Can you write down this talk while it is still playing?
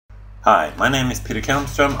Hi, my name is Peter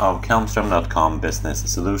Kalmstrom of kalmstrom.com Business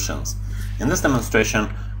Solutions. In this demonstration,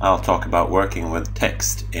 I'll talk about working with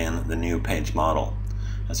text in the new page model.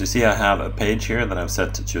 As you see, I have a page here that I've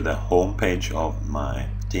set to the home page of my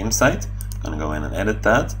team site. I'm going to go in and edit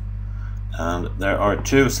that. And there are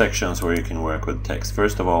two sections where you can work with text.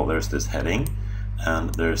 First of all, there's this heading,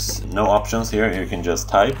 and there's no options here. You can just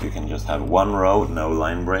type. You can just have one row, no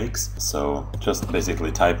line breaks. So just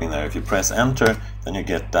basically typing there. If you press enter, then you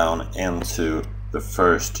get down into the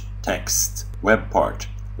first text web part,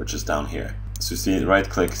 which is down here. So you see, right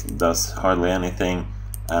click does hardly anything,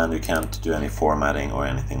 and you can't do any formatting or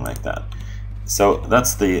anything like that. So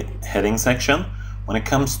that's the heading section. When it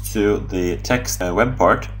comes to the text web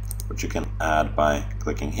part, which you can add by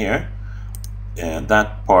clicking here,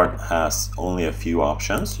 that part has only a few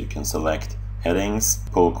options. You can select headings,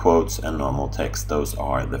 pull quotes, and normal text. Those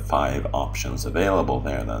are the 5 options available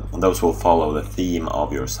there then. And those will follow the theme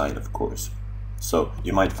of your site, of course. So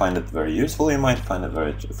you might find it very useful, you might find it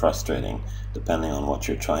very frustrating, depending on what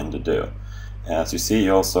you're trying to do. As you see,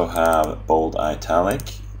 you also have bold, italic,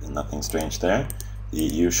 nothing strange there. The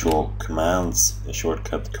usual commands, the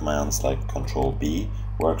shortcut commands like Control B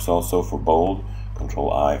works also for bold,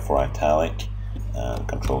 Control I for italic, and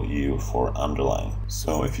Control U for underline.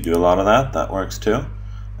 So if you do a lot of that, that works too.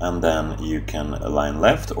 And then you can align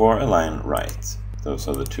left or align right. Those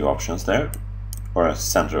are the 2 options there. Or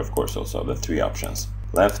center, of course, also the 3 options.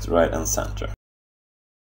 Left, right, and center.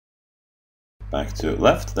 Back to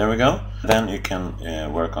left, there we go. Then you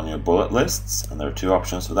can work on your bullet lists, and there are 2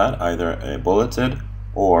 options for that, either a bulleted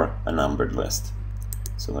or a numbered list.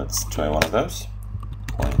 So let's try one of those.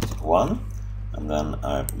 Point 1. And then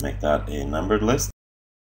I make that a numbered list.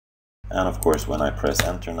 And of course, when I press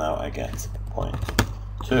enter now, I get point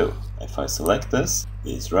 2. If I select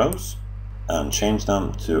these rows, and change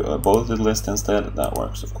them to a bulleted list instead, that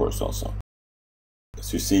works of course also.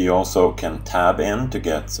 As you see, you also can tab in to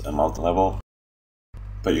get a multi-level,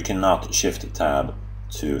 but you cannot shift tab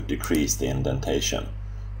to decrease the indentation.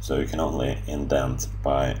 So you can only indent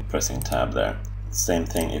by pressing tab there. Same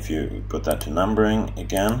thing if you put that to numbering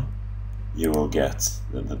again, you will get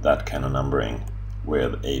that kind of numbering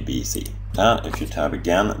with A, B, C. If you tab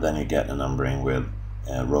again, then you get a numbering with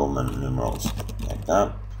Roman numerals, like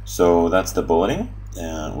that. So that's the bulleting,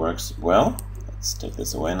 and works well. Let's take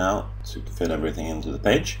this away now to fit everything into the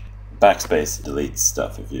page. Backspace deletes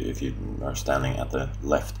stuff if you are standing at the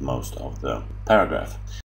leftmost of the paragraph.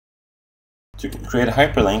 To create a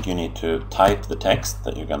hyperlink, you need to type the text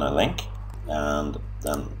that you're going to link, and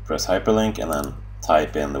then press hyperlink, and then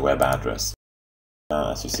type in the web address.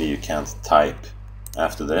 As you see, you can't type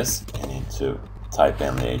after this. You need to type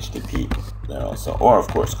in the HTTP there also, or of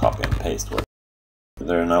course copy and paste.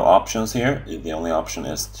 There are no options here. The only option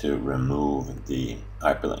is to remove the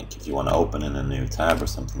hyperlink. If you want to open in a new tab or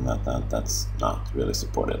something like that, that's not really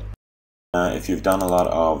supported. If you've done a lot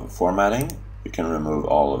of formatting, you can remove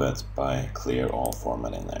all of it by clear all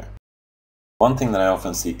formatting there. One thing that I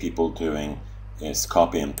often see people doing is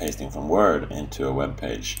copy and pasting from Word into a web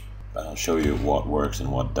page. I'll show you what works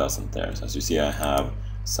and what doesn't there. So as you see, I have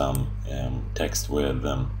some text with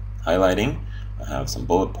highlighting. I have some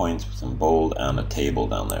bullet points, some bold, and a table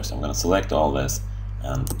down there. So I'm going to select all this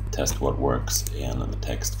and test what works in the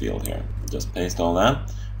text field here. Just paste all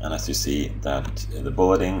that, and as you see, that the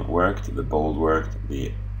bulleting worked, the bold worked,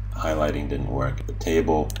 the highlighting didn't work. The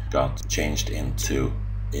table got changed into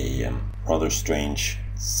a rather strange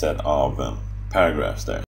set of paragraphs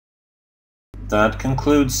there. That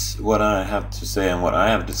concludes what I have to say and what I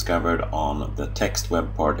have discovered on the text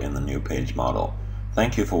web part in the new page model.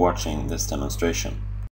 Thank you for watching this demonstration.